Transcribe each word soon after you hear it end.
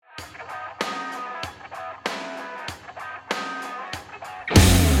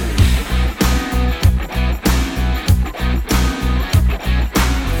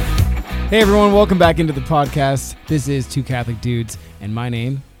Hey everyone, welcome back into the podcast. This is Two Catholic Dudes, and my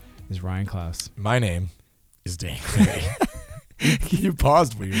name is Ryan Klaus. My name is Dane. You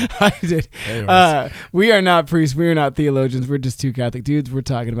paused weird. I did. We are not priests, we are not theologians, we're just two Catholic dudes. We're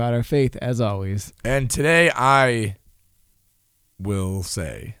talking about our faith, as always. And today I will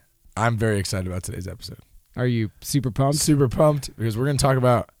say I'm very excited about today's episode. Are you super pumped? Super pumped because we're going to talk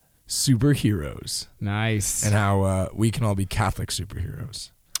about superheroes. Nice. And how we can all be Catholic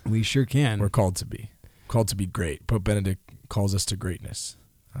superheroes. We sure can. We're called to be. Called to be great. Pope Benedict calls us to greatness.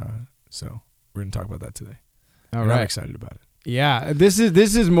 So we're going to talk about that today. All and right. I'm excited about it. Yeah, this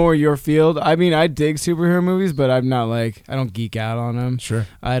is more your field. I mean, I dig superhero movies, but I'm not like, I don't geek out on them. Sure.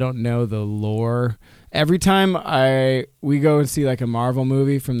 I don't know the lore. Every time we go and see like a Marvel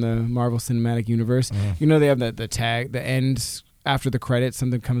movie from the Marvel Cinematic Universe, you know, they have the tag, the end after the credits,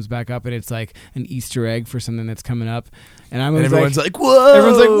 something comes back up and it's like an Easter egg for something that's coming up. And everyone's like, whoa!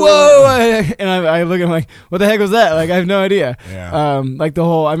 Everyone's like, whoa! And I look at him like, what the heck was that? Like, I have no idea. Yeah. Like the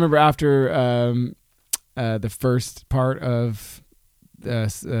whole, I remember after the first part of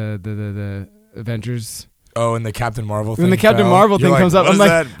the Avengers. Oh, and the Captain Marvel thing. When the Captain Marvel thing comes up,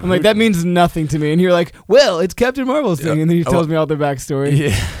 I'm like, that means nothing to me. And you're like, well, it's Captain Marvel's thing. And then he tells me all their backstory.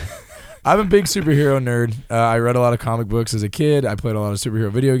 Yeah. I'm a big superhero nerd. I read a lot of comic books as a kid. I played a lot of superhero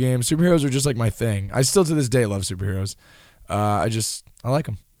video games. Superheroes are just like my thing. I still to this day love superheroes. I like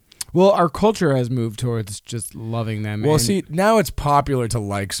them. Well, our culture has moved towards just loving them. Well, see, now it's popular to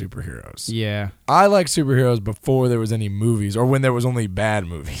like superheroes. Yeah. I liked superheroes before there was any movies or when there was only bad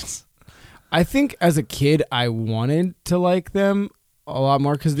movies. I think as a kid, I wanted to like them a lot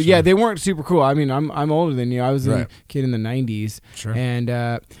more because, yeah, they weren't super cool. I mean, I'm older than you. I was a kid in the 90s. Sure.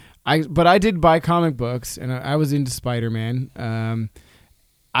 And but I did buy comic books, and I was into Spider-Man.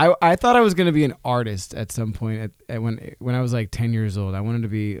 I thought I was going to be an artist at some point when I was like 10 years old. I wanted to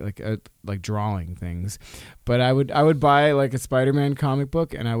be like drawing things, but I would buy like a Spider-Man comic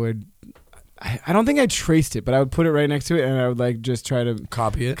book, and I don't think I traced it, but I would put it right next to it, and I would like just try to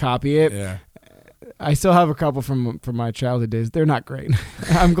copy it. Yeah. I still have a couple from my childhood days. They're not great.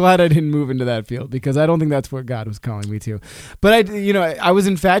 I'm glad I didn't move into that field because I don't think that's what God was calling me to. But I was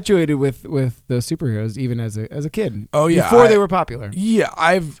infatuated with those superheroes even as a kid. Oh yeah, before they were popular. Yeah,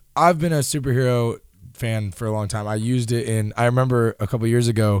 I've been a superhero fan for a long time. I used it I remember a couple years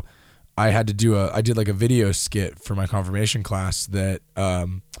ago, I did like a video skit for my confirmation class that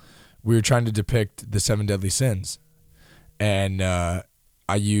we were trying to depict the 7 deadly sins, and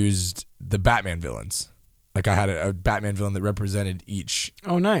I used the Batman villains. Like I had a Batman villain that represented each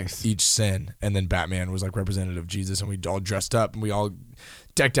sin, and then Batman was like representative of Jesus, and we all dressed up and we all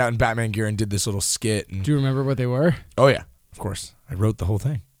decked out in Batman gear and did this little skit. And do you remember what they were? Oh yeah, of course. I wrote the whole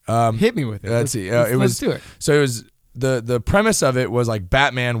thing. Hit me with it. Let's see. Let's do it. So it was the premise of it was like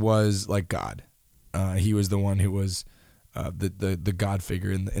Batman was like God. He was the one who was the God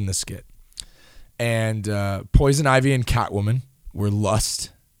figure in the skit, and Poison Ivy and Catwoman were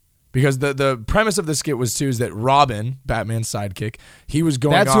lust. Because the premise of the skit was too is that Robin, Batman's sidekick, he was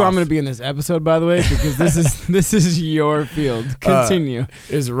going. That's who I'm going to be in this episode, by the way, because this is your field. Continue.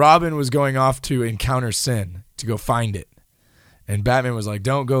 Is Robin was going off to encounter sin to go find it, and Batman was like,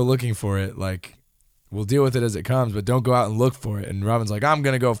 "Don't go looking for it. Like, we'll deal with it as it comes, but don't go out and look for it." And Robin's like, "I'm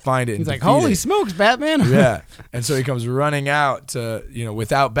going to go find it." He's like, "Holy smokes, Batman!" Yeah, and so he comes running out to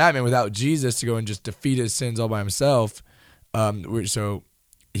without Batman, without Jesus, to go and just defeat his sins all by himself. So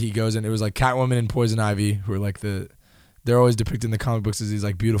he goes, and it was like Catwoman and Poison Ivy, who are like they're always depicted in the comic books as these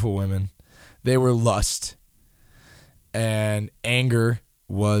like beautiful women. They were lust, and anger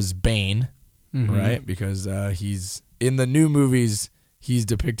was Bane, right? Because he's in the new movies, he's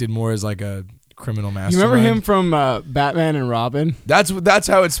depicted more as like a criminal mastermind. You remember him from Batman and Robin? That's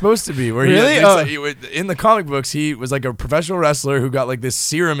how it's supposed to be. Where really? In the comic books, he was like a professional wrestler who got like this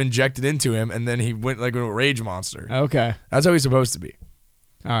serum injected into him, and then he went like a rage monster. Okay, that's how he's supposed to be.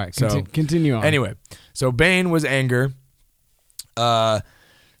 All right, continue on. Anyway, so Bane was anger. Let's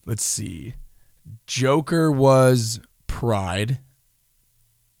see. Joker was pride.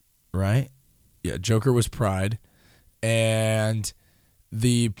 Right? Yeah, Joker was pride. And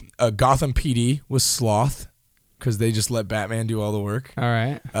the Gotham PD was sloth because they just let Batman do all the work. All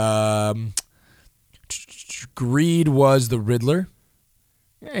right. Greed was the Riddler.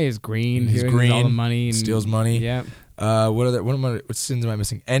 Yeah, he's green. He's green. Green. All the money. And, steals money. Yeah. What sins am I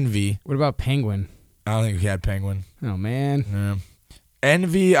missing? Envy. What about Penguin? I don't think he had Penguin. Oh man. Yeah.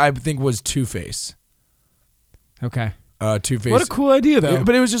 Envy, I think, was Two-Face. Okay. Two-Face. What a cool idea, though.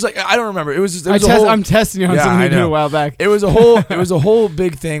 But it was just like, I don't remember. I'm testing you on something you did a while back. It was a whole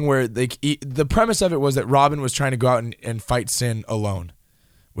big thing where the premise of it was that Robin was trying to go out and fight sin alone.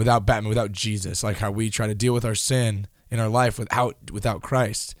 without Batman, without Jesus, like how we try to deal with our sin in our life without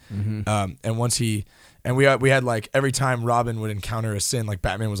Christ. And once we had like every time Robin would encounter a sin, like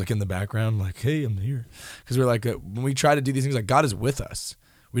Batman was like in the background, like, hey, I'm here. Because we're like, when we try to do these things, like God is with us.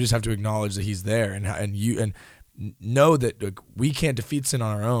 We just have to acknowledge that he's there and know that like, we can't defeat sin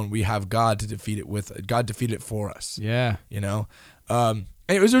on our own. We have God to defeat it God defeated it for us. Yeah. You know? And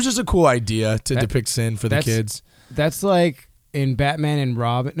it was just a cool idea to depict sin for the kids. That's like in Batman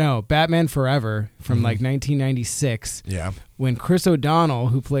Forever from like 1996. Yeah. When Chris O'Donnell,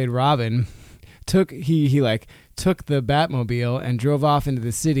 who played Robin, took the Batmobile and drove off into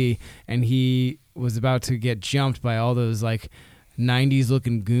the city, and he was about to get jumped by all those like 90s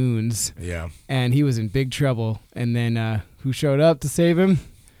looking goons. Yeah. And he was in big trouble. And then who showed up to save him?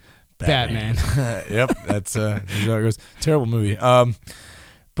 Batman. Yep. That's how it goes. Terrible movie.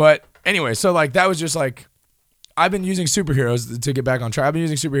 But anyway, so like that was just like, I've been using superheroes to get back on track. I've been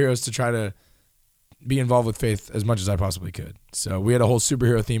using superheroes to try to be involved with faith as much as I possibly could. So we had a whole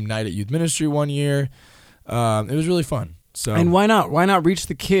superhero themed night at youth ministry one year. It was really fun. So and why not reach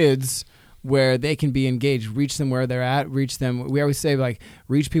the kids where they can be engaged, reach them where they're at, reach them. We always say like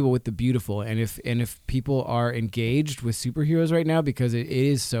reach people with the beautiful. And if people are engaged with superheroes right now, because it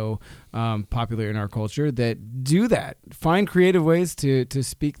is so popular in our culture, that do that. Find creative ways to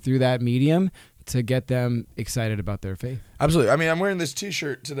speak through that medium to get them excited about their faith. Absolutely. I mean, I'm wearing this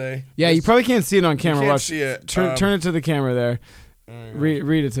T-shirt today. Yeah, you probably can't see it on camera. You can't Watch. see it. Turn it to the camera there.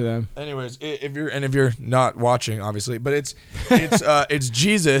 Read it to them. Anyways, if you're not watching, obviously, but it's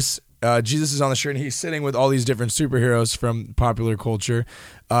Jesus. Jesus is on the shirt, and he's sitting with all these different superheroes from popular culture,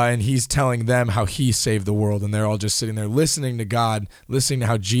 and he's telling them how he saved the world, and they're all just sitting there listening to God, listening to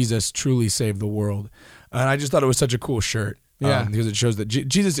how Jesus truly saved the world. And I just thought it was such a cool shirt. Yeah. Because it shows that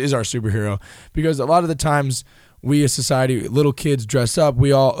Jesus is our superhero. Because a lot of the times we as society, little kids dress up.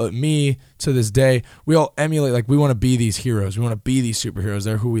 We all, me to this day, we all emulate, like we want to be these heroes. We want to be these superheroes.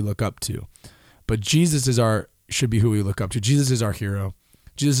 They're who we look up to. But Jesus should be who we look up to. Jesus is our hero.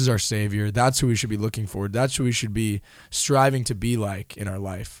 Jesus is our savior. That's who we should be looking for. That's who we should be striving to be like in our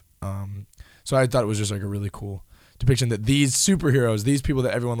life. So I thought it was just like a really cool depiction that these superheroes, these people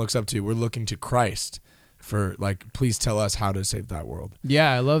that everyone looks up to, we're looking to Christ for, like, please tell us how to save that world.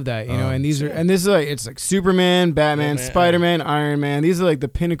 Yeah, I love that. You know, and this is like, it's like Superman, Batman, Spider-Man, Iron Man. These are like the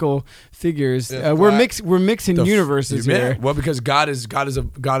pinnacle figures. We're mixing universes here. Well, because God is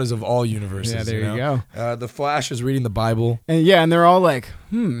of all universes. Yeah, there you go. The Flash is reading the Bible. And they're all like,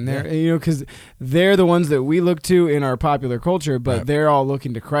 because they're the ones that we look to in our popular culture, but they're all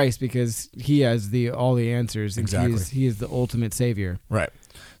looking to Christ because he has all the answers. And exactly. He is the ultimate savior. Right.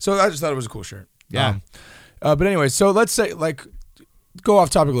 So I just thought it was a cool shirt. Yeah. But anyway, so let's say, like, go off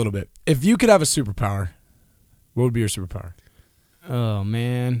topic a little bit. If you could have a superpower, what would be your superpower? Oh,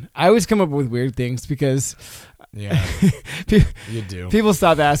 man. I always come up with weird things because... Yeah, you do. People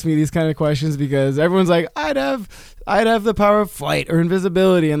stop asking me these kind of questions because everyone's like, I'd have the power of flight or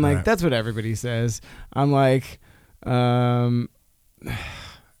invisibility. And, like, that's what everybody says. I'm like, it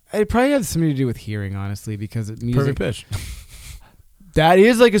probably has something to do with hearing, honestly, because music... Perfect pitch. That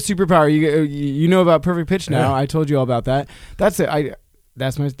is like a superpower. You know about perfect pitch now. Yeah. I told you all about that. That's it.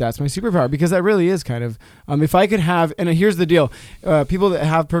 That's my superpower, because that really is kind of if I could have. And here's the deal: people that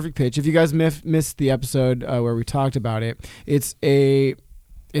have perfect pitch. If you guys missed the episode where we talked about it,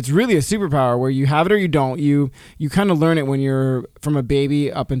 it's really a superpower where you have it or you don't. You kind of learn it when you're from a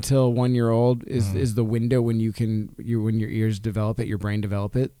baby up until 1 year old is the window when when your ears develop it, your brain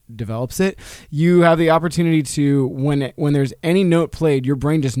develops it. You have the opportunity to when there's any note played, your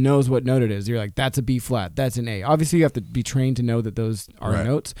brain just knows what note it is. You're like, that's a B flat, that's an A. Obviously, you have to be trained to know that those are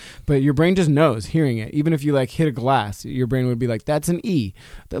notes, but your brain just knows hearing it. Even if you like hit a glass, your brain would be like, that's an E,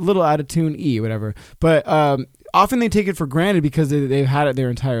 that little out of tune E, whatever. But often they take it for granted because they've had it their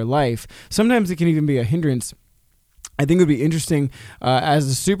entire life. Sometimes it can even be a hindrance. I think it would be interesting as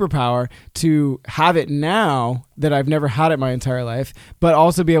a superpower to have it now that I've never had it my entire life, but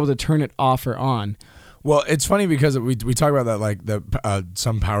also be able to turn it off or on. Well, it's funny because we talk about that, like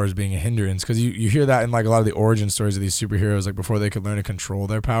some powers being a hindrance, because you hear that in like a lot of the origin stories of these superheroes, like before they could learn to control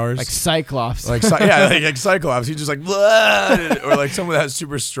their powers, like Cyclops, like Cyclops. He's just like, blah! Or like someone that has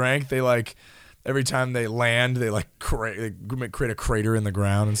super strength, they like. Every time they land, they like create a crater in the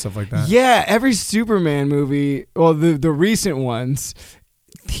ground and stuff like that. Yeah, every Superman movie, well, the recent ones,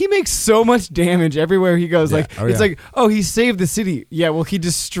 he makes so much damage everywhere he goes. Yeah. Like Oh, it's yeah. like, oh, he saved the city. Yeah, well, he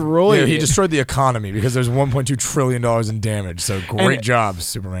destroyed. He it. destroyed the economy because there's $1.2 trillion in damage. So great And job,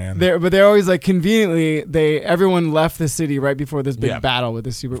 Superman. But they're always like conveniently everyone left the city right before this big Yeah. battle with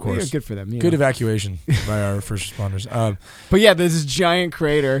the super. Of course. Yeah, good for them. Good evacuation by our first responders. But yeah, there's this giant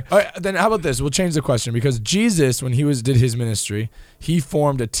crater. All right, then how about this? We'll change the question because Jesus, when he did his ministry, he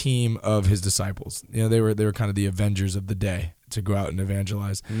formed a team of his disciples. You know, they were kind of the Avengers of the day to go out and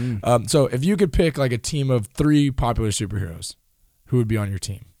evangelize. So if you could pick like a team of 3 popular superheroes, who would be on your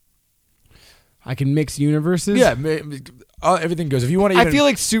team? I can mix universes. Yeah, everything goes. If you want to, I feel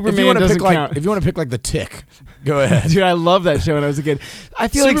like Superman if you want to doesn't pick count. if you want to pick like the Tick, go ahead. Dude, I love that show when I was a kid. I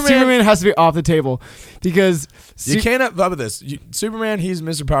feel like Superman- Superman has to be off the table because You can't have, how about this? Superman, he's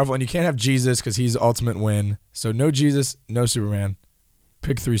Mr. Powerful, and you can't have Jesus because he's ultimate win. So no Jesus, no Superman.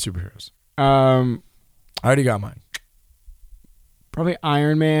 Pick 3 superheroes. I already got mine. Probably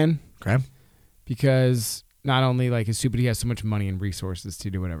Iron Man Okay, because not only like his super, he has so much money and resources to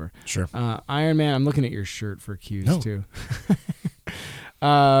do whatever. sure. Iron Man. I'm looking at your shirt for cues No. too.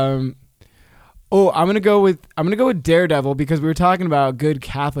 I'm gonna go with Daredevil because we were talking about good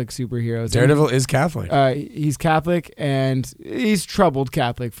Catholic superheroes. Daredevil is Catholic. He's Catholic and he's troubled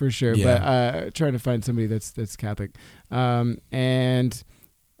Catholic for sure. Yeah. But trying to find somebody that's Catholic.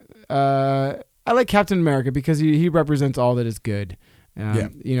 I like Captain America because he represents all that is good.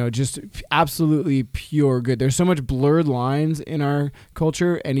 You know, just absolutely pure good. There's so much blurred lines in our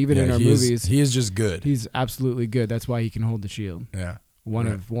culture and even in our movies. He is just good. He's absolutely good. That's why he can hold the shield. Yeah. One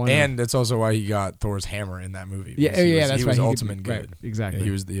Yeah. of one. And that's also why he got Thor's hammer in that movie. Yeah, because yeah, that's he why was he ultimate could, good. right, exactly. Yeah,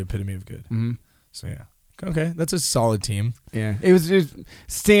 he was the epitome of good. Mhm. So yeah. Okay, that's a solid team. Yeah, it was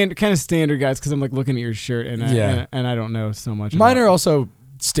kind of standard guys because I'm like looking at your shirt and I don't know so much. Mine about are also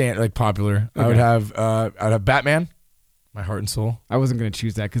popular. Okay. I'd have Batman, my heart and soul. I wasn't gonna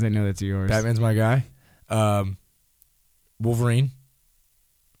choose that because I know that's yours. Batman's my guy. Wolverine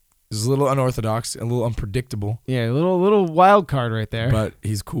is a little unorthodox, a little unpredictable, Yeah, a little wild card right there. but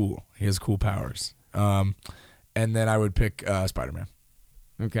he's cool. He has cool powers. And then I would pick Spider-Man.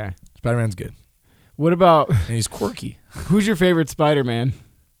 Okay. Spider-Man's good, What about and he's quirky. who's your favorite Spider-Man?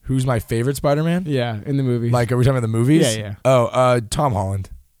 Who's my favorite Spider-Man? Yeah, in the movie. Like, are we talking about the movies? Yeah, yeah. Oh, Tom Holland,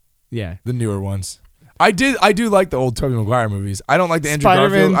 yeah. the newer ones. I do like the old Tobey Maguire movies. I don't like the Andrew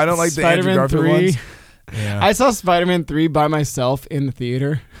Garfield. I don't like the Andrew Spider-Man Garfield 3. ones. Yeah. I saw Spider-Man 3 by myself in the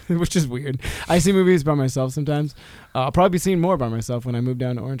theater, which is weird. I see movies by myself sometimes. I'll probably be seeing more by myself when I move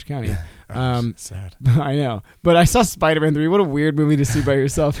down to Orange County. Sad. I know. But I saw Spider-Man 3. What a weird movie to see by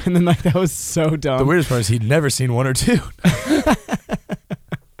yourself. And then like that was so dumb. The weirdest part is he'd never seen 1 or 2.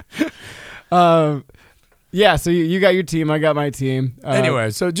 Yeah, so you got your team, I got my team.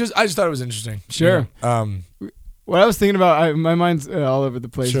 Anyway, so I just thought it was interesting. Sure. What I was thinking about, my mind's all over the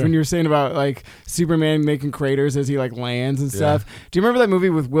place. Sure. When you were saying about like Superman making craters as he like lands and stuff. Do you remember that movie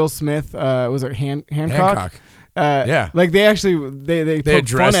with Will Smith? Was it Hancock? Yeah. Like they actually they poked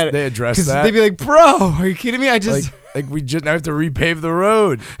fun at it. They addressed 'Cause that. they'd be like, "Bro, are you kidding me? I just like we just now have to repave the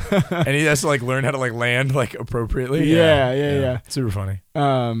road, and he has to like learn how to like land like appropriately. Yeah. Super funny.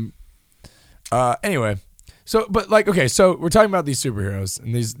 um Anyway, so but like okay, so we're talking about these superheroes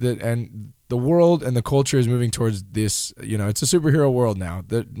and the world and the culture is moving towards this. You know, it's a superhero world now.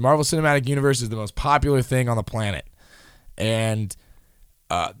 The Marvel Cinematic Universe is the most popular thing on the planet, and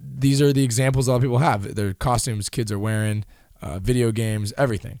these are the examples a lot of people have. Their costumes kids are wearing, video games,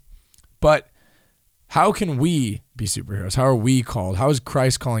 everything. But how can we be superheroes? How are we called? How is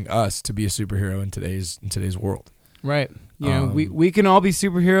Christ calling us to be a superhero in today's world? right. You know, we can all be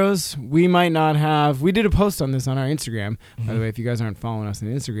superheroes. We might not have. We did a post on this on our Instagram. By the way, if you guys aren't following us on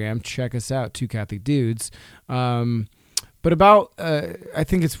Instagram, check us out. 2 Catholic Dudes. But about I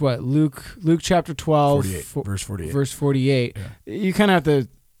think it's what Luke chapter 12, 48, verse 48. Verse 48. Yeah. You kind of have to,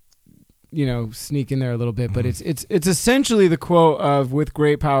 sneak in there a little bit, but it's essentially the quote of "With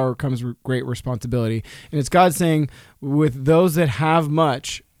great power comes great responsibility," and it's God saying, "With those that have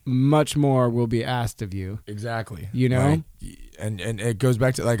much more will be asked of you." Exactly. You know? Like, and it goes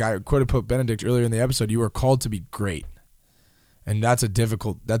back to, like I quoted Pope Benedict earlier in the episode, you are called to be great. And that's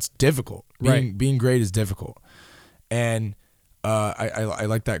difficult. Being great is difficult. And I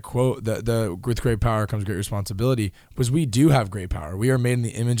like that quote, the with great power comes great responsibility, because we do have great power. We are made in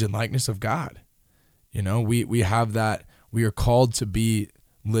the image and likeness of God. You know, we have that. We are called to be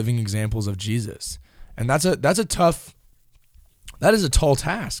living examples of Jesus. And that is a tall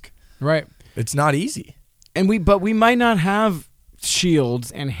task. Right. It's not easy. But we might not have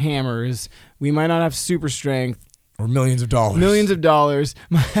shields and hammers. We might not have super strength. Or millions of dollars. Millions of dollars.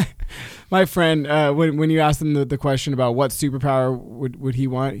 My friend, when you ask him the question about what superpower would he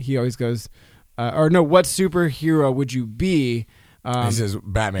want, he always goes, what superhero would you be? He says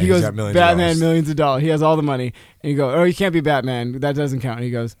Batman. He goes, He's got millions Batman, of dollars. millions of dollars. He has all the money. And you go, oh, you can't be Batman. That doesn't count. And he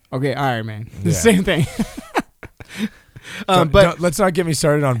goes, okay, Iron Man. The Yeah. same thing. Let's not get me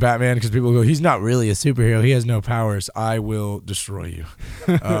started on Batman because people go, he's not really a superhero. He has no powers. I will destroy you.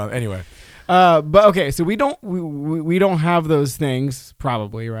 Anyway. But okay, so we don't have those things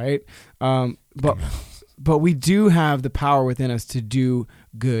probably, right? But we do have the power within us to do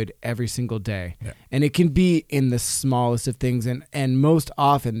good every single day. Yeah. And it can be in the smallest of things. And most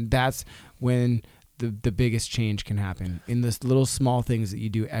often that's when the biggest change can happen, in the little small things that you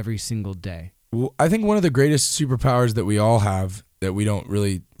do every single day. Well, I think one of the greatest superpowers that we all have that we don't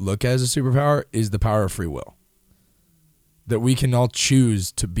really look at as a superpower is the power of free will. That we can all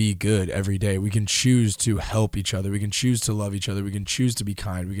choose to be good every day. We can choose to help each other. We can choose to love each other. We can choose to be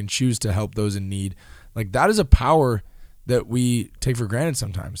kind. We can choose to help those in need. Like, that is a power that we take for granted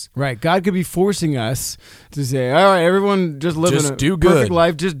sometimes. Right. God could be forcing us to say, all right, everyone just live Just in a do perfect good.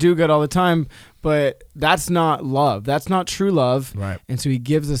 life, just do good all the time. But that's not love. That's not true love. Right. And so he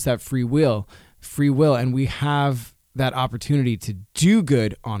gives us that free will, and we have that opportunity to do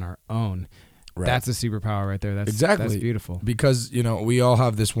good on our own. Right. That's a superpower right there. That's beautiful. Because, we all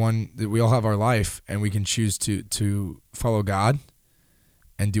have we all have our life, and we can choose to follow God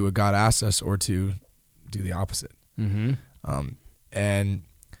and do what God asks us, or to do the opposite. Mm-hmm. And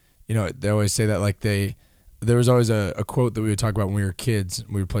they always say that, like, there was always a quote that we would talk about when we were kids.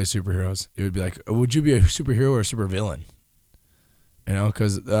 We would play superheroes. It would be like, would you be a superhero or a supervillain?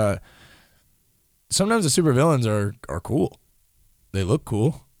 Because sometimes the supervillains are cool. They look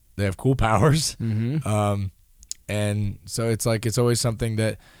cool. They have cool powers. Mm-hmm. And so it's like, it's always something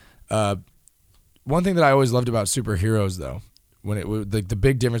that, one thing that I always loved about superheroes, though, the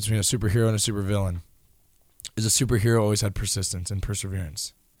big difference between a superhero and a supervillain is a superhero always had persistence and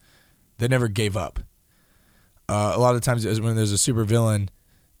perseverance. They never gave up. A lot of times when there's a supervillain,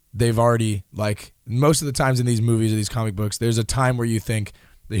 they've already, like, most of the times in these movies or these comic books, there's a time where you think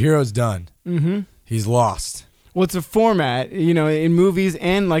the hero's done. Mm-hmm. He's lost. Well, it's a format, in movies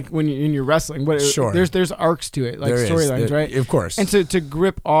and like when you're in your wrestling. Sure. There's arcs to it, like storylines, right? Of course. And to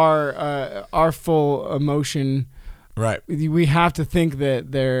grip our full emotion, right. we have to think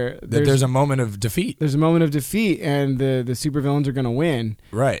that there's a moment of defeat. There's a moment of defeat, and the supervillains are going to win.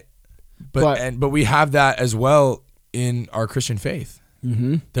 Right. But we have that as well in our Christian faith.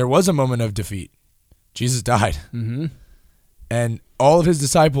 Mm-hmm. There was a moment of defeat. Jesus died. Mm-hmm. And all of his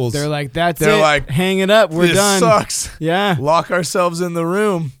disciples, they're like, "That's they're it. like, hang it up. We're this done. Sucks. Yeah, lock ourselves in the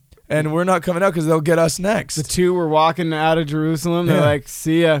room, and we're not coming out because they'll get us next." The two were walking out of Jerusalem. They're like,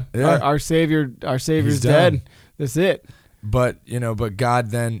 "See ya. Yeah. Our Savior's He's dead. done. That's it." But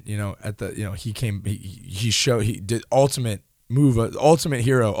God then, at the, he came, he did ultimate move, ultimate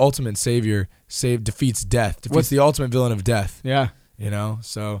hero, ultimate savior, defeats death, defeats the ultimate villain of death. Yeah.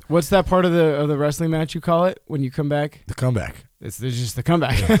 So what's that part of the wrestling match you call it when you come back? The comeback. It's just the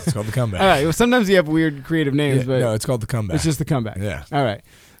comeback. Yeah, it's called the comeback. All right. Well, sometimes you have weird creative names, but no, it's called the comeback. It's just the comeback. Yeah. All right.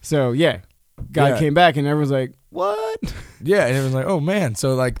 So God came back, and everyone's like, "What?" Yeah, and everyone's like, "Oh man!"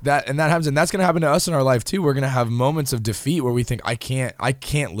 So like that, and that happens, and that's going to happen to us in our life too. We're going to have moments of defeat where we think, "I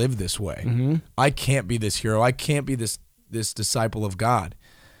can't live this way. Mm-hmm. I can't be this hero. I can't be this disciple of God.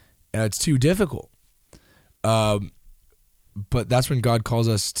 It's too difficult." But that's when God calls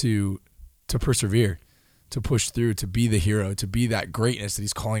us to persevere, to push through, to be the hero, to be that greatness that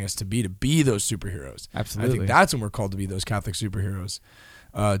He's calling us to be those superheroes. Absolutely. I think that's when we're called to be those Catholic superheroes.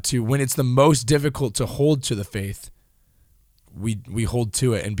 When it's the most difficult to hold to the faith, we hold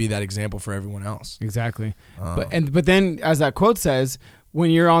to it and be that example for everyone else. Exactly. But then, as that quote says, when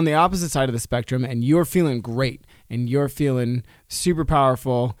you're on the opposite side of the spectrum and you're feeling great and you're feeling super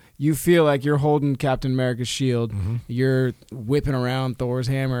powerful, you feel like you're holding Captain America's shield, mm-hmm. you're whipping around Thor's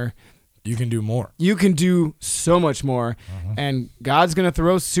hammer. You can do more. You can do so much more. Mm-hmm. And God's going to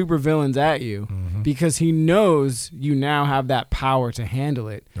throw super villains at you mm-hmm. because He knows you now have that power to handle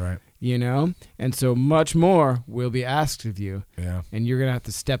it. Right. And so much more will be asked of you. Yeah. And you're going to have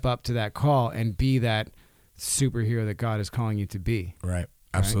to step up to that call and be that superhero that God is calling you to be. Right.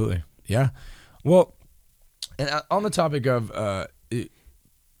 Absolutely. Right? Yeah. Well, and on the topic of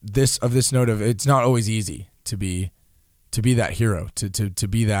this note of it's not always easy to be that hero, to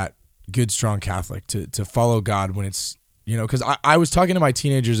be that good, strong Catholic, to follow God when it's, because I was talking to my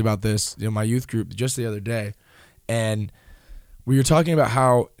teenagers about this, my youth group just the other day, and we were talking about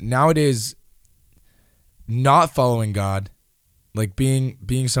how nowadays not following God, like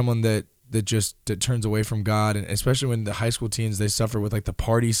being someone that that turns away from God, and especially when the high school teens, they suffer with like the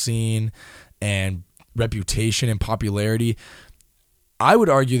party scene and reputation and popularity. I would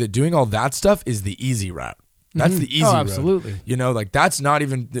argue that doing all that stuff is the easy route. That's the easy road. Absolutely. You know, like that's not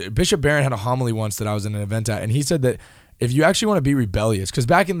even. Bishop Barron had a homily once that I was in an event at, and he said that if you actually want to be rebellious, because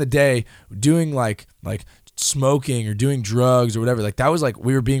back in the day, doing like smoking or doing drugs or whatever, like that was like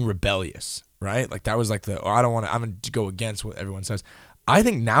we were being rebellious, right? Like that was like I'm going to go against what everyone says. I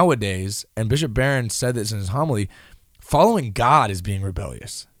think nowadays, and Bishop Barron said this in his homily, following God is being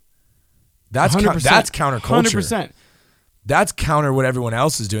rebellious. That's that's counterculture. 100%. That's counter what everyone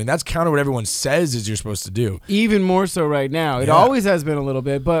else is doing. That's counter what everyone says is you're supposed to do. Even more so right now. It always has been a little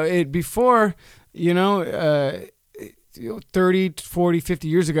bit, but before, 30, 40, 50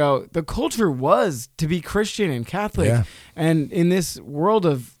 years ago, the culture was to be Christian and Catholic. Yeah. And in this world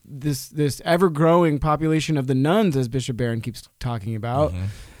of this ever-growing population of the nuns, as Bishop Barron keeps talking about,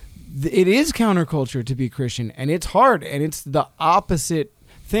 it is counterculture to be Christian, and it's hard, and it's the opposite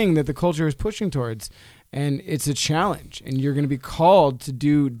thing that the culture is pushing towards. And it's a challenge, and you're going to be called to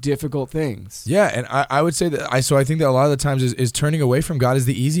do difficult things. Yeah, and I would say that I think that a lot of the times is turning away from God is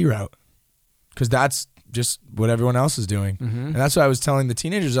the easy route, because that's just what everyone else is doing. And that's what I was telling the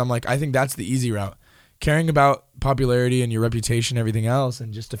teenagers. I'm like, I think that's the easy route. Caring about popularity and your reputation, everything else,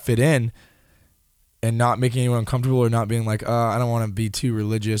 and just to fit in and not making anyone uncomfortable or not being like, I don't want to be too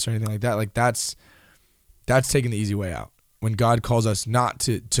religious or anything like that. Like that's taking the easy way out. When God calls us not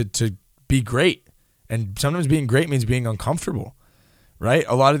to be great. And sometimes being great means being uncomfortable, right?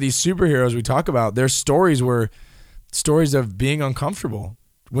 A lot of these superheroes we talk about, their stories were stories of being uncomfortable.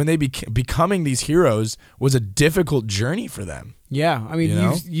 When they becoming these heroes was a difficult journey for them. Yeah, I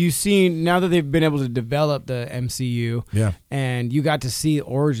mean, you've seen, now that they've been able to develop the MCU, and you got to see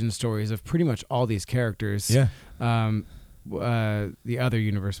origin stories of pretty much all these characters. Yeah. The other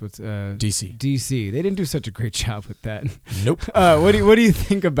universe with DC. DC, they didn't do such a great job with that. Nope. What do you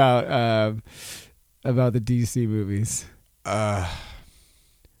think about the DC movies? I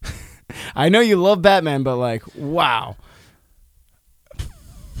know you love Batman, but like, wow.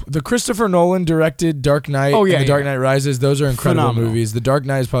 The Christopher Nolan directed Dark Knight and The Dark Knight Rises, those are incredible Phenomenal movies. The Dark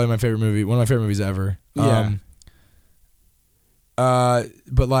Knight is probably my favorite movie, one of my favorite movies ever. Yeah.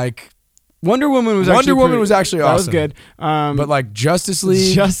 But like Wonder Woman was was actually awesome. That was good. But like Justice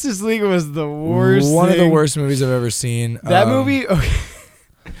League was the worst. One of the worst movies I've ever seen. That movie. Okay.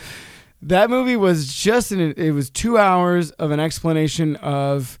 That movie was it was 2 hours of an explanation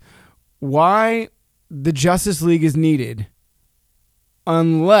of why the Justice League is needed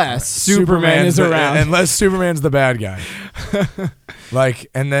unless Superman is around. Unless Superman's the bad guy.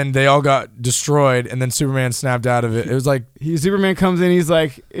 And then they all got destroyed, and then Superman snapped out of it. It was like Superman comes in, he's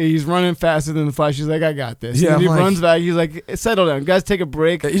running faster than the Flash. He's like, I got this. Yeah, and he runs back. He's like, settle down, guys, take a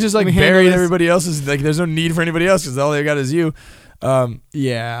break. He's just like buried everybody else's. Like, there's no need for anybody else because all they got is you.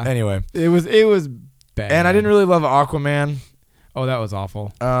 Anyway, it was bad, and I didn't really love Aquaman. Oh, that was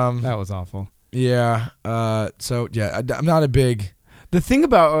awful. That was awful. Yeah. So yeah, I'm not a big. The thing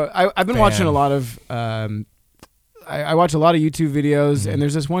about I've been watching a lot of. I watch a lot of YouTube videos, and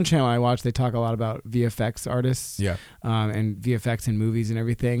there's this one channel I watch. They talk a lot about VFX artists, and VFX in movies and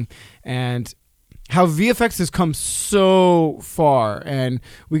everything, and how VFX has come so far, and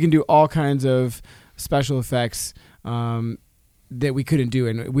we can do all kinds of special effects. That we couldn't do,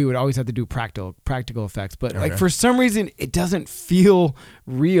 and we would always have to do practical effects. But like for some reason, it doesn't feel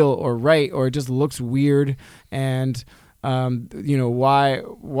real or right, or it just looks weird. And why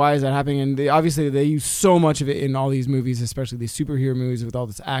is that happening? And obviously they use so much of it in all these movies, especially these superhero movies with all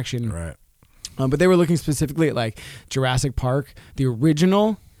this action. Right. But they were looking specifically at like Jurassic Park, the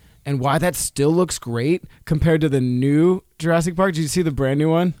original, and why that still looks great compared to the new Jurassic Park. Did you see the brand new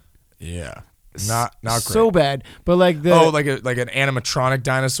one? Yeah. Not great. So bad, but like an animatronic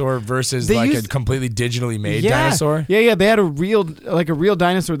dinosaur versus a completely digitally made dinosaur. Yeah. They had a real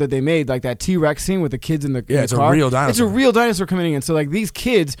dinosaur that they made, like that T-Rex scene with the kids in the car. It's a real dinosaur. It's a real dinosaur coming in. So like these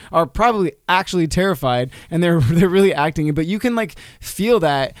kids are probably actually terrified, and they're really acting it. But you can like feel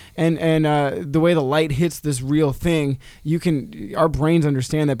that, and the way the light hits this real thing, our brains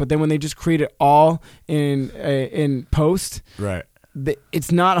understand that. But then when they just create it all in post, right.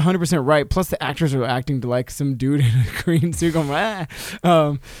 It's not 100% right. Plus, the actors are acting to like some dude in a green suit going,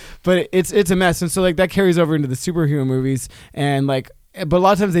 but it's a mess. And so like that carries over into the superhero movies, and like, but a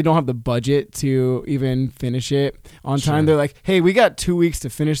lot of times they don't have the budget to even finish it on time. They're like, hey, we got 2 weeks to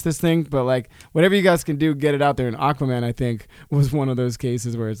finish this thing, but like whatever you guys can do, get it out there. And Aquaman, I think, was one of those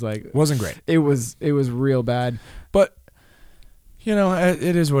cases where it's like wasn't great. It was real bad. But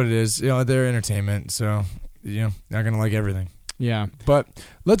it is what it is. They're entertainment, so not gonna like everything. Yeah. But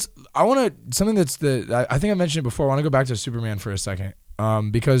something I think I mentioned it before. I want to go back to Superman for a second,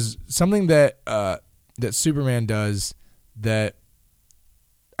 because something that Superman does that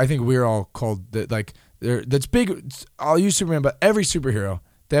I think we're all called that's big. I'll use Superman, but every superhero,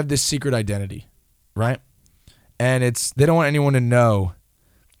 they have this secret identity, right? And they don't want anyone to know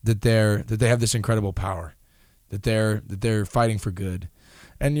that they have this incredible power, that they're fighting for good.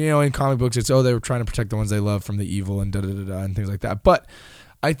 And in comic books, it's they were trying to protect the ones they love from the evil and and things like that. But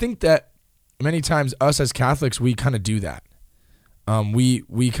I think that many times us as Catholics, we kind of do that.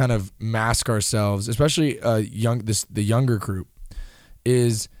 We kind of mask ourselves, especially the younger group.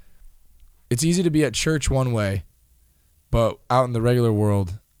 It's easy to be at church one way, but out in the regular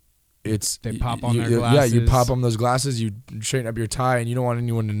world, they pop on their glasses. Yeah, you pop on those glasses, you straighten up your tie, and you don't want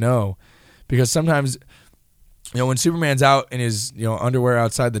anyone to know, because sometimes, when Superman's out in his underwear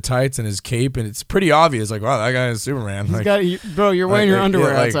outside the tights and his cape, and it's pretty obvious, like, wow, that guy is Superman. Bro, you're wearing your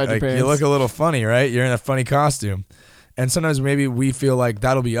underwear outside your pants. You look a little funny, right? You're in a funny costume. And sometimes maybe we feel like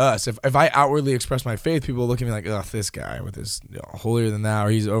that'll be us. If I outwardly express my faith, people look at me like, ugh, this guy with his holier than thou, or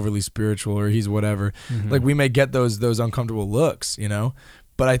he's overly spiritual, or he's whatever. Mm-hmm. Like, we may get those uncomfortable looks,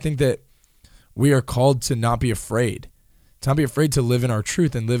 But I think that we are called to not be afraid. To not be afraid to live in our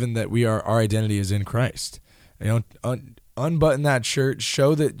truth and live in that our identity is in Christ. Unbutton that shirt,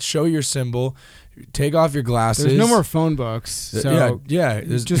 show your symbol, take off your glasses. There's no more phone books, so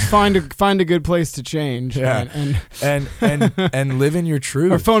just find a good place to change. Yeah, and live in your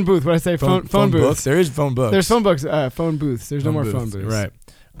truth. Or phone booth. What I say, phone booth. There is phone books. There's phone books. Phone booths. There's no more phone booths.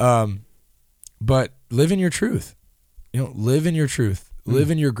 Right. But live in your truth. Live in your truth.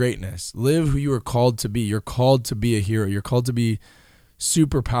 Live in your greatness. Live who you are called to be. You're called to be a hero. You're called to be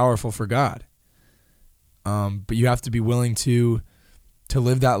super powerful for God. But you have to be willing to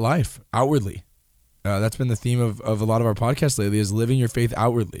live that life outwardly. That's been the theme of a lot of our podcasts lately, is living your faith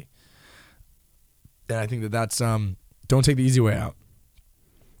outwardly. And I think that's don't take the easy way out.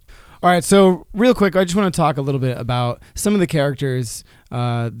 All right, so real quick, I just want to talk a little bit about some of the characters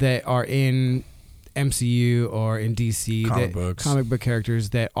that are in MCU or in DC, comic book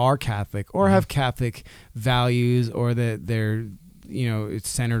characters that are Catholic or have Catholic values, or that they're it's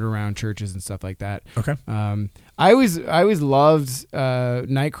centered around churches and stuff like that. Okay. I always loved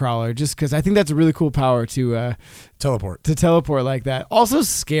Nightcrawler, just because I think that's a really cool power to teleport like that. Also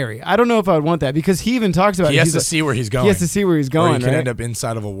scary. I don't know if I would want that, because he even talks about he has to see where he's going. He has to see where he's going. Or he can end up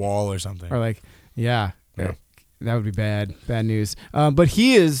inside of a wall or something. Or that would be bad news. But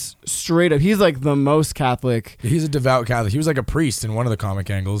he is straight up. He's like the most Catholic. He's a devout Catholic. He was like a priest in one of the comic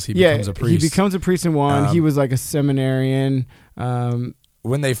angles. He becomes a priest. He becomes a priest in one. He was like a seminarian.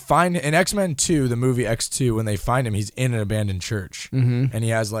 When they find in X-Men 2, the movie X2, when they find him, he's in an abandoned church, and he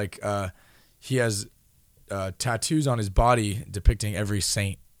has tattoos on his body depicting every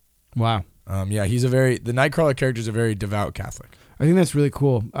saint. Wow. The Nightcrawler character is a very devout Catholic. I think that's really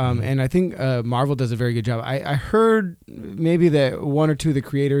cool. And I think Marvel does a very good job. I heard maybe that one or two of the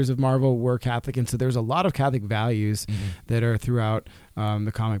creators of Marvel were Catholic, and so there's a lot of Catholic values that are throughout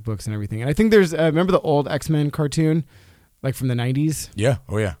the comic books and everything. And I think there's, remember the old X-Men cartoon, like from the 90s? Yeah.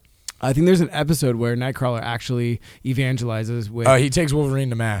 Oh, yeah. I think there's an episode where Nightcrawler actually evangelizes with... he takes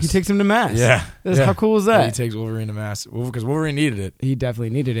Wolverine to Mass. He takes him to Mass. Yeah. How cool is that? Yeah, he takes Wolverine to Mass, because Wolverine needed it. He definitely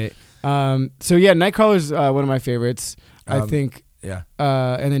needed it. Nightcrawler's one of my favorites, I think. Yeah.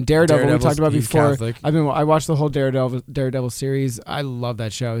 And then Daredevil, we talked about before. Catholic. I watched the whole Daredevil series. I love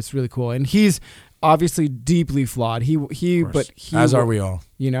that show. It's really cool. And he's obviously deeply flawed. As are we all.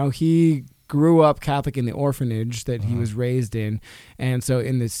 He grew up Catholic in the orphanage that he was raised in, and so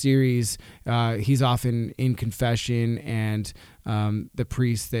in the series he's often in confession, and the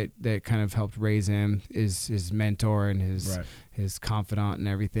priest that kind of helped raise him is his mentor and his confidant and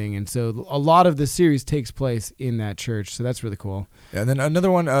everything, and so a lot of the series takes place in that church, so that's really cool. Yeah, and then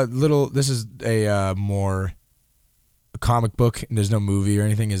another one, this is a more comic book, and there's no movie or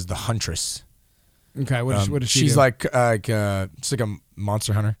anything, is The Huntress. Okay, what does she she's do? like she's like a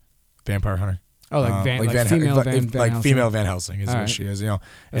monster hunter. Vampire hunter. Oh, female Van Helsing is what she is,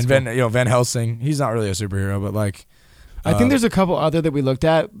 That's and cool. Van Helsing, he's not really a superhero, but like I think there's a couple other that we looked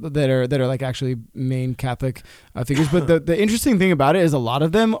at that are like actually main Catholic figures, but the interesting thing about it is a lot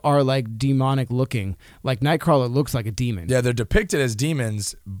of them are like demonic looking. Like Nightcrawler looks like a demon. Yeah, they're depicted as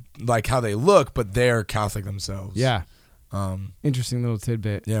demons, like how they look, but they're Catholic themselves. Yeah. Interesting little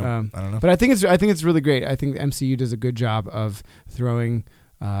tidbit. Yeah, I don't know, but I think it's really great. I think the MCU does a good job of throwing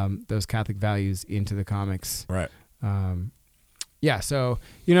those Catholic values into the comics. Right. Yeah, so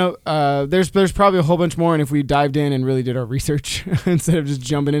there's probably a whole bunch more, and if we dived in and really did our research instead of just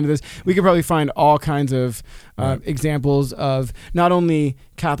jumping into this, we could probably find all kinds of examples of not only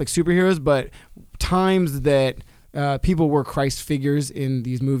Catholic superheroes, but times that people were Christ figures in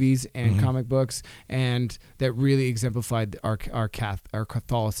these movies and comic books, and that really exemplified our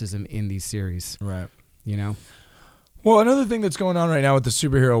Catholicism in these series. Right. Well, another thing that's going on right now with the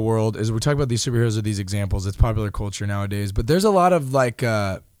superhero world is we talk about these superheroes or these examples. It's popular culture nowadays, but there's a lot of like,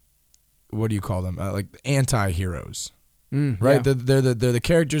 what do you call them? Like anti-heroes, right? Yeah. They're the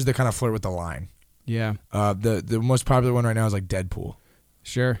characters that kind of flirt with the line. Yeah. The most popular one right now is like Deadpool.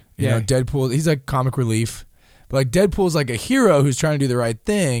 Sure. You know, Deadpool. He's like comic relief, but like Deadpool's like a hero who's trying to do the right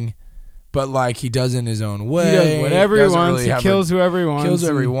thing, but like he does it in his own way. He does whatever he wants. He kills whoever he wants. Kills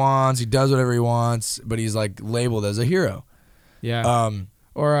whoever he wants. He does whatever he wants, but he's like labeled as a hero. Yeah.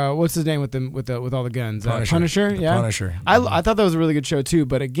 Or what's his name with all the guns? Punisher. Yeah. Punisher. I thought that was a really good show too.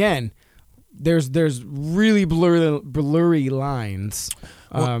 But again, there's really blurry lines.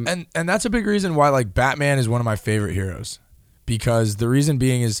 Well, and that's a big reason why like Batman is one of my favorite heroes, because the reason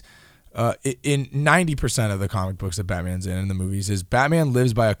being is in 90% of the comic books that Batman's in the movies is Batman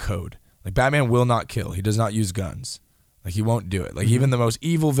lives by a code. Like Batman will not kill. He does not use guns. Like he won't do it. Like even the most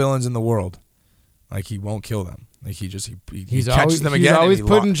evil villains in the world, like he won't kill them. Like he catches them again. He's always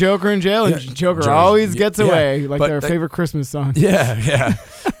putting Joker in jail, and Joker always gets away. Like their favorite Christmas song. Yeah.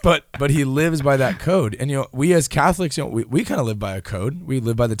 but he lives by that code. And we as Catholics, we kind of live by a code. We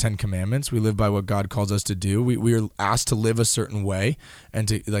live by the 10 Commandments. We live by what God calls us to do. We are asked to live a certain way, and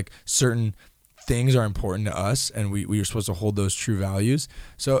to like certain things are important to us, and we are supposed to hold those true values.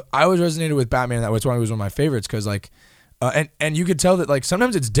 So I always resonated with Batman. That's why he was one of my favorites, because like, and you could tell that like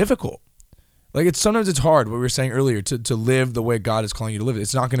sometimes it's difficult. Like sometimes it's hard. What we were saying earlier, to live the way God is calling you to live.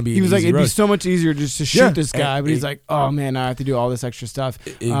 It's not going to be. He was like, it'd road. be so much easier just to shoot this guy, but he's like, oh man, I have to do all this extra stuff.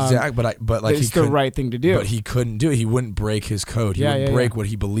 Exactly, but like it's the right thing to do. But he couldn't do it. He wouldn't break his code. He wouldn't break what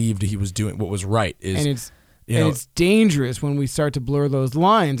he believed he was doing. What was right it's dangerous when we start to blur those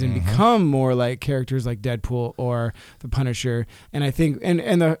lines and become more like characters like Deadpool or the Punisher. And I think, and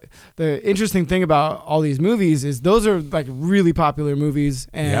the interesting thing about all these movies is those are like really popular movies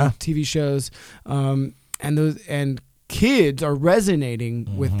and TV shows, and kids are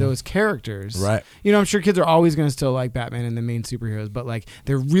resonating with those characters. Right. I'm sure kids are always going to still like Batman and the main superheroes, but like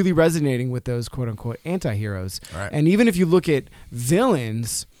they're really resonating with those quote unquote anti-heroes. Right. And even if you look at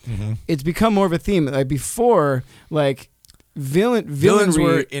villains, it's become more of a theme. Like before, like villains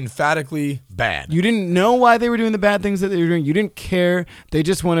were emphatically bad. You didn't know why they were doing the bad things that they were doing. You didn't care. They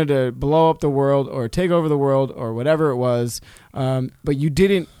just wanted to blow up the world or take over the world or whatever it was. But you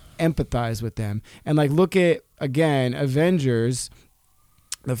didn't empathize with them. And like look at again Avengers.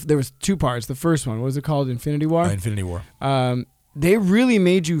 There was two parts. The first one, what was it called? Infinity War. Infinity War. They really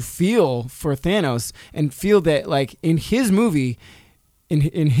made you feel for Thanos and feel that like in his movie.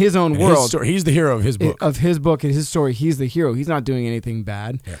 In his own world, he's the hero of his book. Of his book and his story, he's the hero. He's not doing anything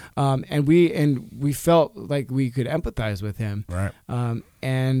bad. Yeah. And we felt like we could empathize with him. Right.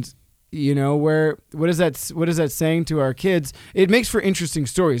 And what is that saying to our kids? It makes for interesting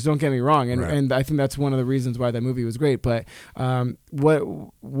stories. Don't get me wrong. And I think that's one of the reasons why that movie was great. But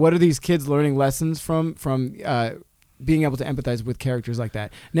what are these kids learning lessons from being able to empathize with characters like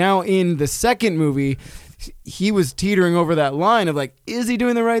that? Now in the second movie, he was teetering over that line of like, is he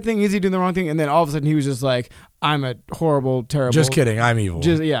doing the right thing? Is he doing the wrong thing? And then all of a sudden he was just like, I'm a horrible, terrible. Just kidding. I'm evil.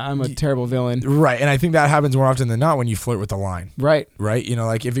 I'm a terrible villain. Right. And I think that happens more often than not when you flirt with the line. Right. Right.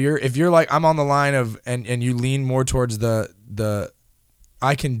 Like if you're like, I'm on the line of, and you lean more towards the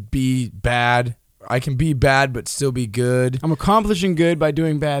I can be bad. I can be bad, but still be good. I'm accomplishing good by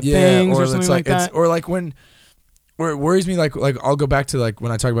doing bad things or something like that. Or like when, where it worries me, like I'll go back to like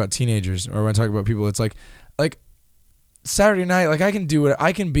when I talk about teenagers or when I talk about people, it's like Saturday night, like I can do it.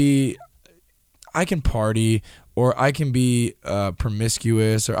 I can party, or I can be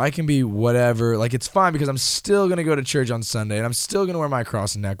promiscuous, or I can be whatever. Like it's fine because I'm still going to go to church on Sunday and I'm still going to wear my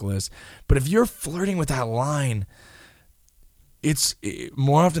cross necklace. But if you're flirting with that line,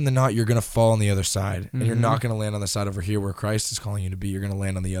 more often than not, you're going to fall on the other side, and you're not going to land on the side over here where Christ is calling you to be. You're going to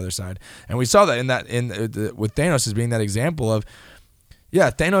land on the other side. And we saw that with Thanos as being that example of,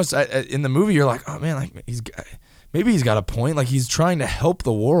 Thanos in the movie, you're like, oh man, like maybe he's got a point. Like he's trying to help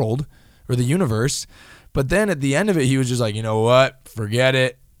the world or the universe. But then at the end of it, he was just like, you know what? Forget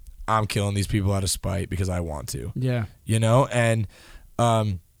it. I'm killing these people out of spite because I want to. Yeah. And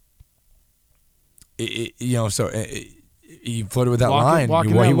he floated with that Walking line.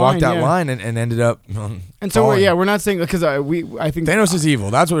 that He walked line, that yeah. line and ended up. And so falling. we're not saying because I think Thanos is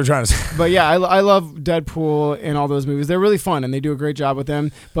evil. That's what we're trying to say. But yeah, I love Deadpool and all those movies. They're really fun and they do a great job with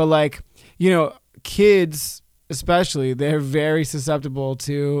them. But like, you know, kids especially, they're very susceptible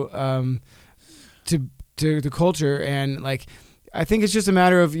to the culture, and like I think it's just a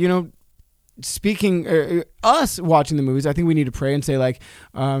matter of, you know, speaking us watching the movies. I think we need to pray and say like,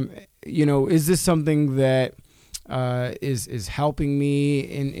 you know, is this something that is helping me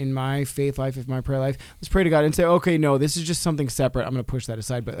in my faith life, in my prayer life? Let's pray to God and say, okay, no, this is just something separate. I'm going to push that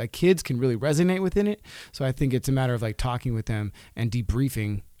aside. But like kids can really resonate within it. So I think it's a matter of like talking with them and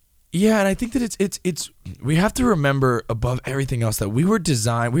debriefing. Yeah, and I think that it's we have to remember above everything else that we were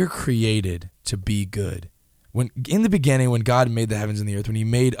created to be good. When in the beginning, when God made the heavens and the earth, when he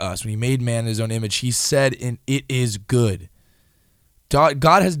made us, when he made man in his own image, he said, it is good. God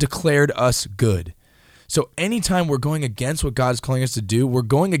has declared us good. So anytime we're going against what God's calling us to do, we're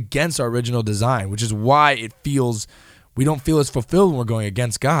going against our original design, which is why we don't feel as fulfilled when we're going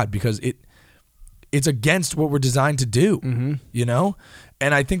against God, because it's against what we're designed to do, you know?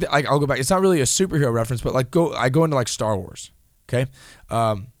 And I think that I'll go back. It's not really a superhero reference, but like I go into like Star Wars, okay?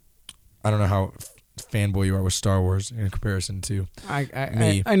 I don't know how fanboy you are with Star Wars in comparison to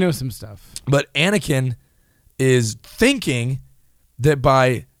me. I know some stuff. But Anakin is thinking that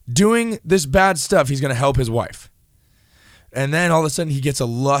by doing this bad stuff, he's going to help his wife. And then all of a sudden he gets a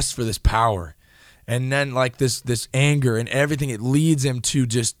lust for this power. And then like this anger and everything, it leads him to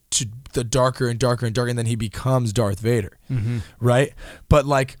the darker and darker and darker, and then he becomes Darth Vader, right? But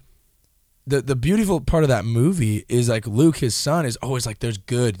like the beautiful part of that movie is like Luke, his son, is always like, there's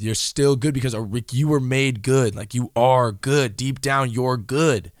good. You're still good because you were made good. Like you are good. Deep down, you're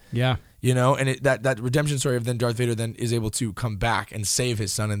good. Yeah. You know, and that redemption story of then Darth Vader then is able to come back and save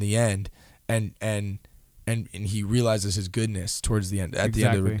his son in the end, and he realizes his goodness towards the end, at the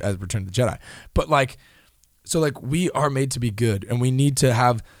end of Return of the Jedi. But like, so like we are made to be good, and we need to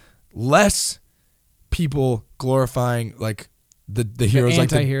have less people glorifying like the heroes, like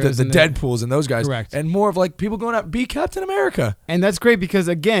the Deadpools and those guys, correct, and more of like people going out, be Captain America. And that's great because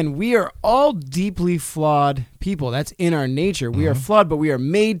again, we are all deeply flawed people. That's in our nature. We are flawed, but we are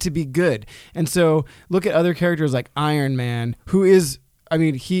made to be good. And so look at other characters like Iron Man, who is, I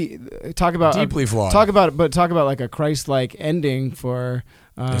mean, talk about deeply flawed. Talk about like a Christ-like ending for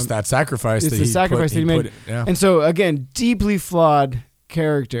it's that sacrifice. It's the sacrifice that he made. And so again, deeply flawed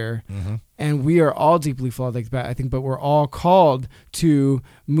character, and we are all deeply flawed like that, I think, but we're all called to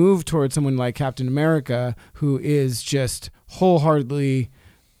move towards someone like Captain America, who is just wholeheartedly,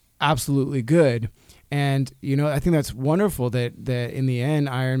 absolutely good. And, you know, I think that's wonderful that in the end,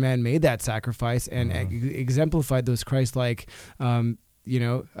 Iron Man made that sacrifice and exemplified those Christ-like,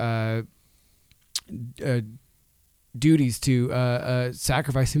 duties to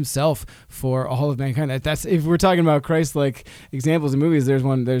sacrifice himself for all of mankind. That's if we're talking about Christ-like examples in movies,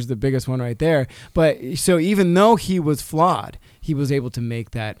 there's the biggest one right there. But so even though he was flawed, he was able to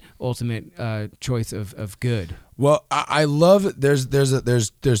make that ultimate choice of good. Well, I love there's my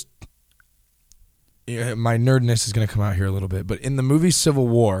nerdness is going to come out here a little bit, but in the movie Civil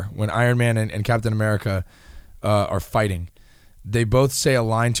War, when Iron Man and Captain America are fighting, they both say a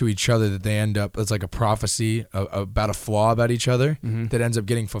line to each other that they end up, it's like a prophecy about a flaw about each other that ends up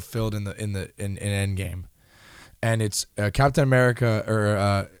getting fulfilled in Endgame. And it's Captain America,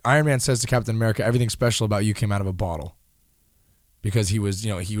 or Iron Man says to Captain America, everything special about you came out of a bottle, because he was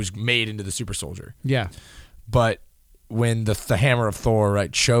made into the super soldier. Yeah. But when the hammer of Thor,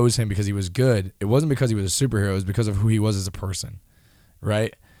 right, chose him because he was good, it wasn't because he was a superhero, it was because of who he was as a person,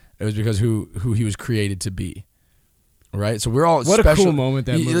 right? It was because who he was created to be. Right, so we're all what special. A cool moment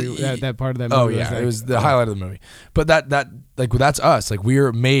that movie, that part of that movie. Oh yeah, it was the highlight of the movie. But that like that's us. Like we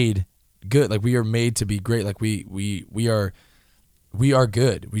are made good. Like we are made to be great. Like we are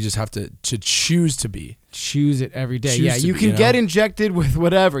good. We just have to choose to be. Choose it every day. Yeah, you can get injected with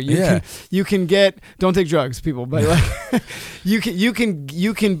whatever. You can get. Don't take drugs, people. But like, you can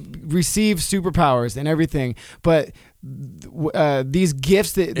receive superpowers and everything. But these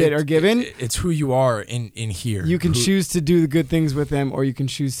gifts that are given, it's who you are in here. You can choose to do the good things with them, or you can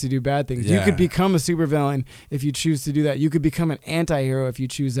choose to do bad things. You could become a supervillain if you choose to do that. You could become an anti-hero if you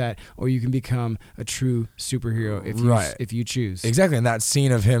choose that, or you can become a true superhero if you choose. Exactly. And that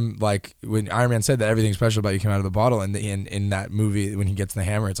scene of him, like when Iron Man said that everything special about you came out of the bottle, and in that movie when he gets the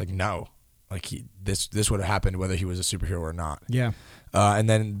hammer, it's like no, like this would have happened whether he was a superhero or not. Yeah. And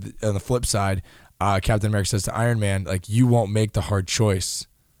then on the flip side, Captain America says to Iron Man, like, you won't make the hard choice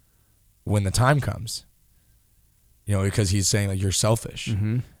when the time comes. You know, because he's saying like you're selfish.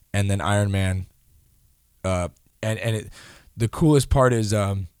 And then Iron Man The coolest part is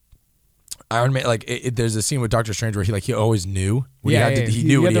Iron Man. Like there's a scene with Doctor Strange where he always knew what he had to. He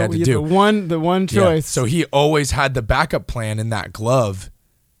knew what he had to do. The one choice. So he always had the backup plan in that glove.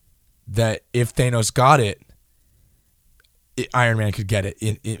 That if Thanos got it, Iron Man could get it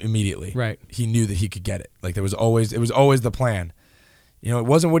immediately. Right. He knew that he could get it. Like it was always the plan. It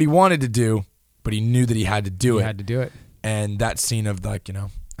wasn't what he wanted to do, but he knew that he had to do it. He had to do it. And that scene of look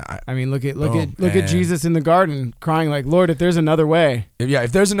at Jesus in the garden crying like, Lord, if there's another way.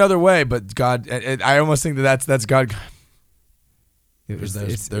 If there's another way, but God, I almost think that's God.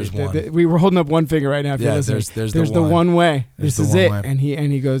 There's one. We were holding up one finger right now. If you're listening. There's the one way. This is it. Way. And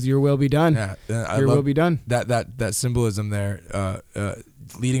he goes, your will be done. Yeah, your will be done. That symbolism there,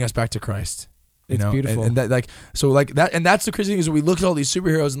 leading us back to Christ. It's beautiful. And that and that's the crazy thing is we look at all these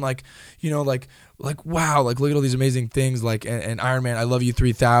superheroes and wow, look at all these amazing things and Iron Man, I love you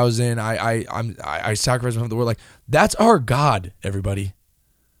 3000. I sacrifice myself for the world. That's our God, everybody.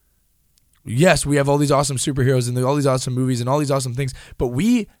 Yes, we have all these awesome superheroes and all these awesome movies and all these awesome things, but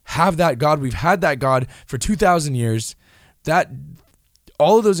we have that God. We've had that God for 2,000 years. That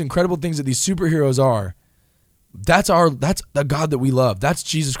all of those incredible things that these superheroes are, that's the God that we love. That's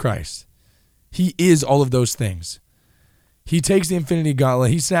Jesus Christ. He is all of those things. He takes the Infinity Gauntlet,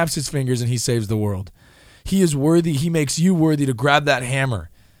 he snaps his fingers, and he saves the world. He is worthy. He makes you worthy to grab that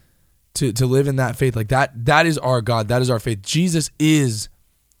hammer, to live in that faith. That is our God. That is our faith. Jesus is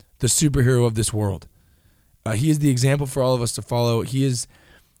the superhero of this world. He is the example for all of us to follow. He is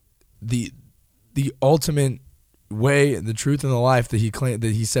the ultimate way, the truth, and the life that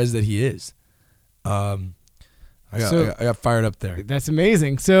he says that he is. I got fired up there. That's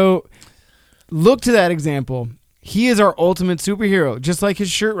amazing. So look to that example. He is our ultimate superhero, just like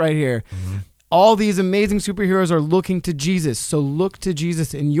his shirt right here. Mm-hmm. All these amazing superheroes are looking to Jesus. So look to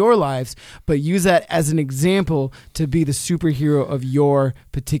Jesus in your lives, but use that as an example to be the superhero of your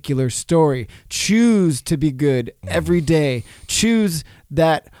particular story. Choose to be good every day. Choose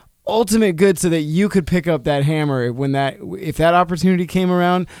that ultimate good so that you could pick up that hammer if that opportunity came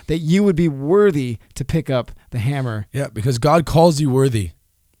around, that you would be worthy to pick up the hammer. Yeah, because God calls you worthy.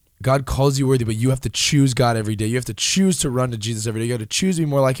 God calls you worthy, but you have to choose God every day. You have to choose to run to Jesus every day. You have to choose to be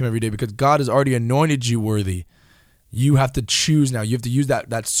more like him every day because God has already anointed you worthy. You have to choose now. You have to use that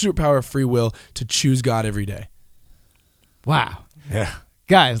superpower of free will to choose God every day. Wow. Yeah.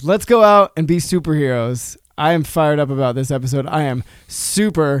 Guys, let's go out and be superheroes. I am fired up about this episode. I am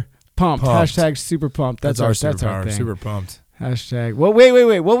super pumped. Hashtag super pumped. That's our superpower. That's our thing. Super pumped. Hashtag. Well,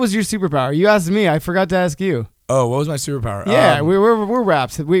 wait. What was your superpower? You asked me. I forgot to ask you. Oh, what was my superpower? Yeah, we're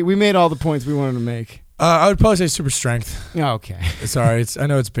wraps. We made all the points we wanted to make. I would probably say super strength. Oh, okay. Sorry, I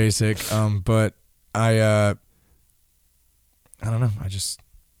know it's basic, but I don't know.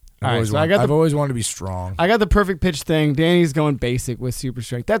 I've always wanted to be strong. I got the perfect pitch thing. Danny's going basic with super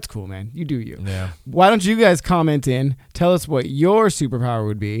strength. That's cool, man. You do you. Yeah. Why don't you guys comment in? Tell us what your superpower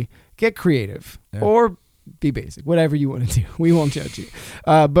would be. Get creative or be basic, whatever you want to do. We won't judge you.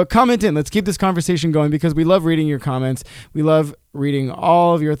 But comment in. Let's keep this conversation going because we love reading your comments. We love reading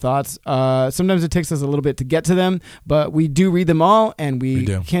all of your thoughts. Sometimes it takes us a little bit to get to them, but we do read them all, and we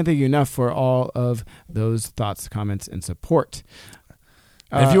can't thank you enough for all of those thoughts, comments, and support.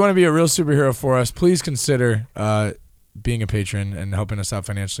 If you want to be a real superhero for us, please consider being a patron and helping us out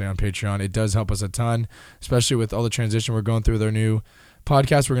financially on Patreon. It does help us a ton, especially with all the transition we're going through with our new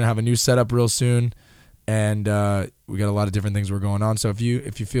podcast. We're going to have a new setup real soon. And we got a lot of different things we're going on. So if you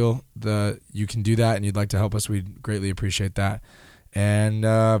feel you can do that and you'd like to help us, we'd greatly appreciate that. And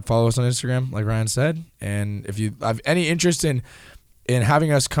follow us on Instagram, like Ryan said. And if you have any interest in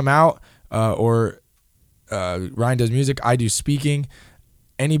having us come out, or Ryan does music, I do speaking.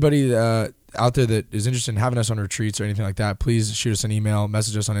 Anybody out there that is interested in having us on retreats or anything like that, please shoot us an email,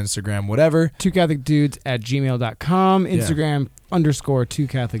 message us on Instagram, whatever. 2catholicdudes@gmail.com. Instagram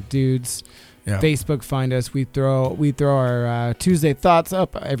 _2catholicdudes. Yeah. Facebook, find us. We throw our Tuesday thoughts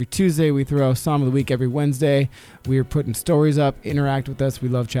up every Tuesday. We throw Psalm of the Week every Wednesday. We are putting stories up. Interact with us. We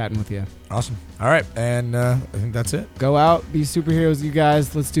love chatting with you. Awesome. All right. And I think that's it. Go out. Be superheroes, you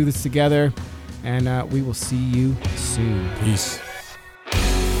guys. Let's do this together. And we will see you soon. Peace.